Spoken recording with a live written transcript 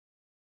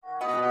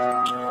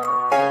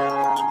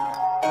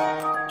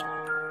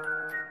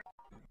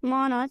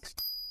not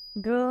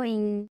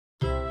drawing.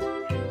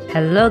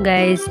 Hello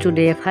guys,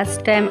 today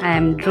first time I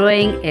am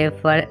drawing a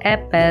for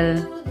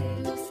apple.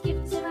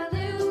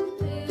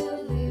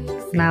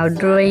 Now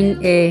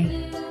drawing a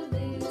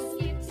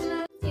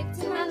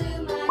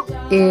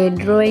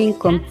drawing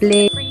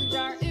complete.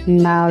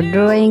 Now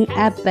drawing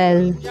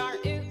apple.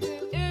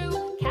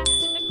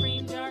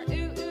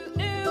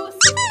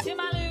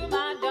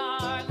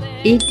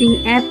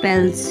 Eating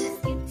apples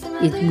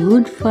is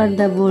good for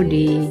the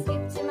body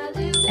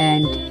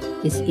and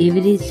is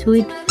very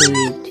sweet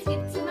fruit.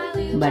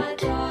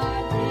 But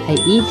I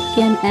eat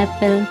an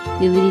apple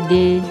every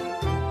day.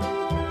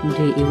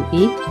 Do you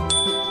eat?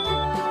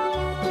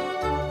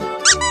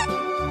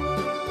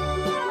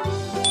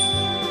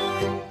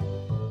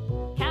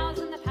 Cows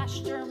in the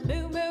pasture,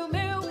 moo moo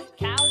moo.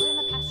 Cows in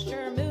the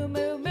pasture, moo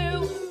moo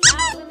moo.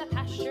 Cows in the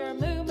pasture,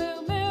 moo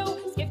moo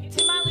moo. Skip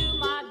to my loo,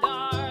 my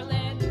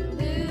darling.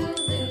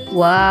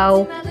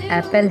 Wow,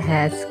 apple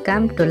has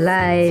come to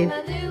life.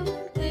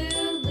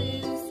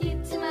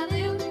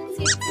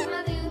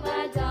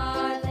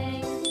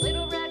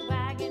 Little red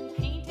wagon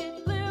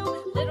painted blue.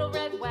 Little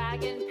red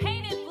wagon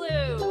painted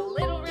blue.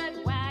 Little red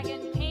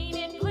wagon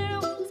painted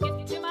blue.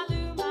 Skip to my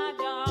loo, my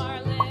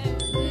darling.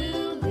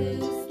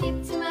 Skip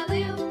to my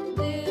loo,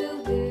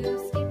 loo, loo.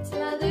 Skip to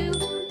my loo,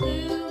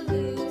 loo,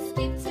 loo.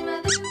 Skip to my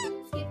loo,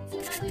 skip to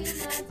my loo,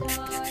 my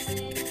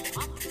darling.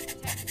 Off to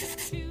Texas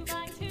 2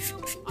 by 2.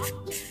 Off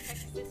to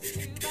Texas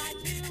 2 by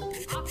 2.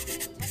 Off to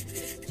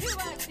Texas 2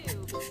 by 2.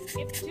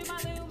 Skip to my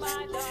loo,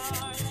 my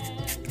darling.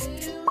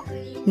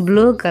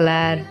 Blue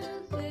color.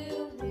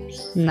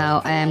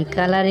 Now I am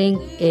coloring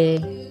a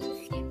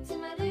Skip to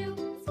my loo,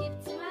 skip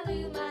to my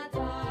loo, my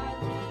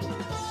darling.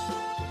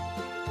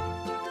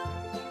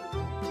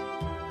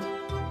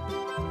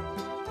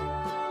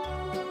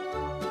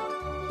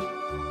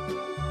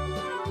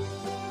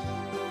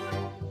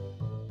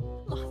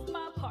 Lost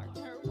my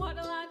partner,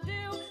 what'll I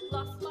do?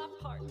 Lost my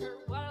partner,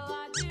 what'll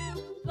I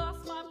do?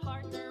 Lost my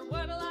partner,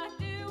 what'll I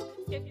do?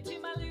 Skip to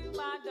my loo,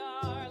 my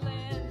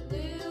darling.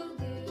 Loo,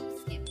 loo,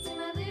 skip to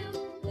my loo,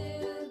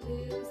 loo,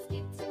 loo.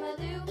 Skip to my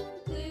loo,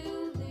 loo,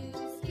 loo.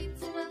 Skip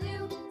to my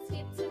loo,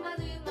 skip to my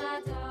loo, my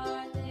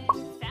darling.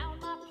 Found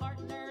my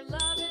partner,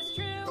 love is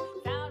true.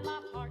 Found my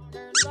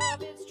partner,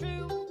 love is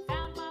true.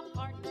 Found my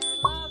partner,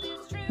 love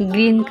is true.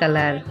 green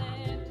color.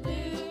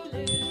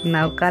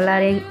 Now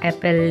coloring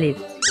apple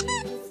lips.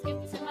 Skip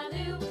to my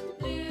loo,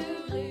 loo,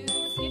 loo.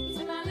 Skip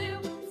to my loo,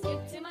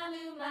 skip to my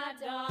loo, my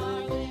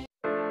darling.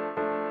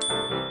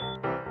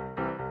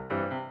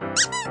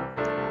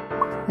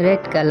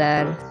 Red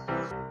color.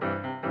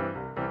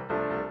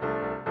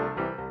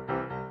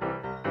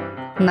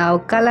 Now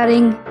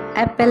coloring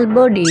apple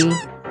body.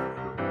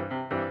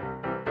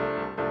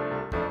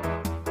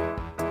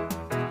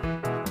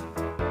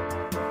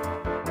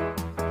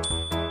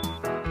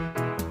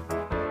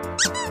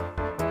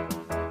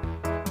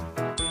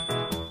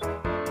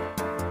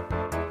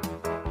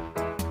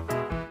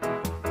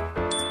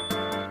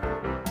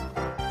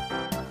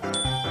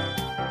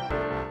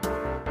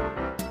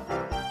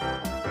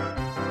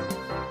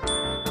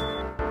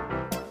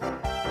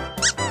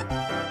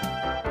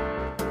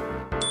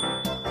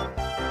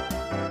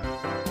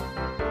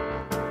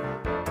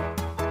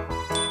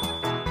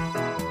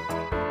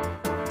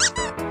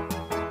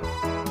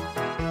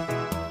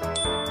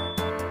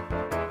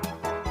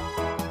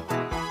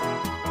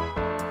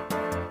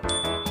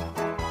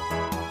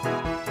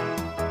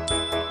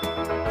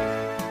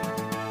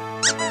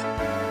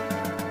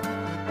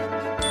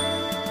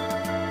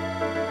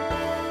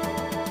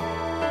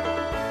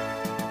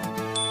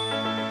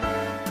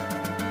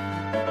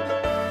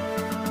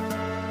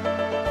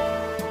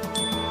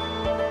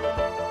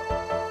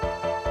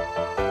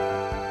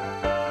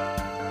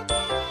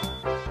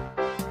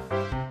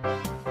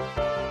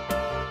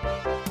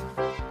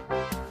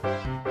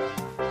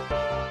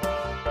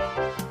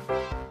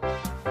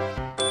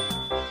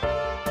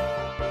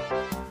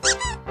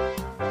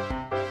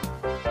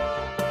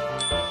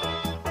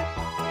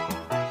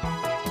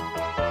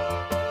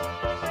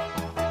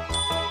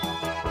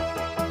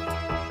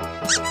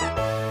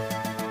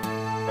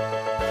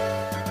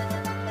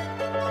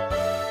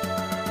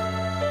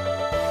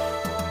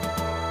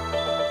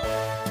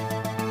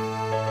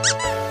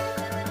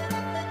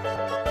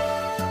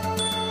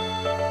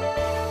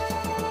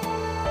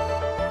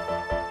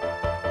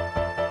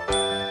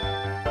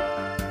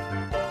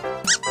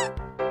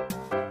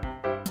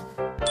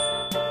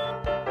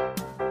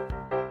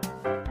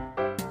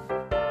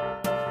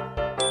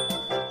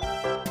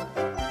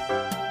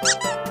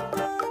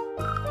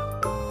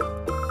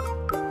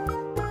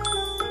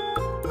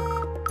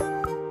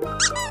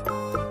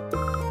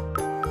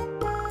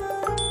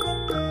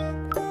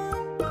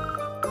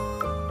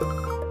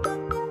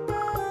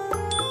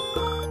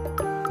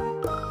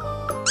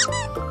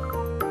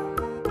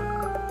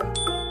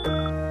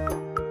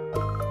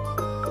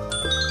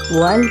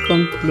 Wall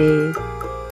complete.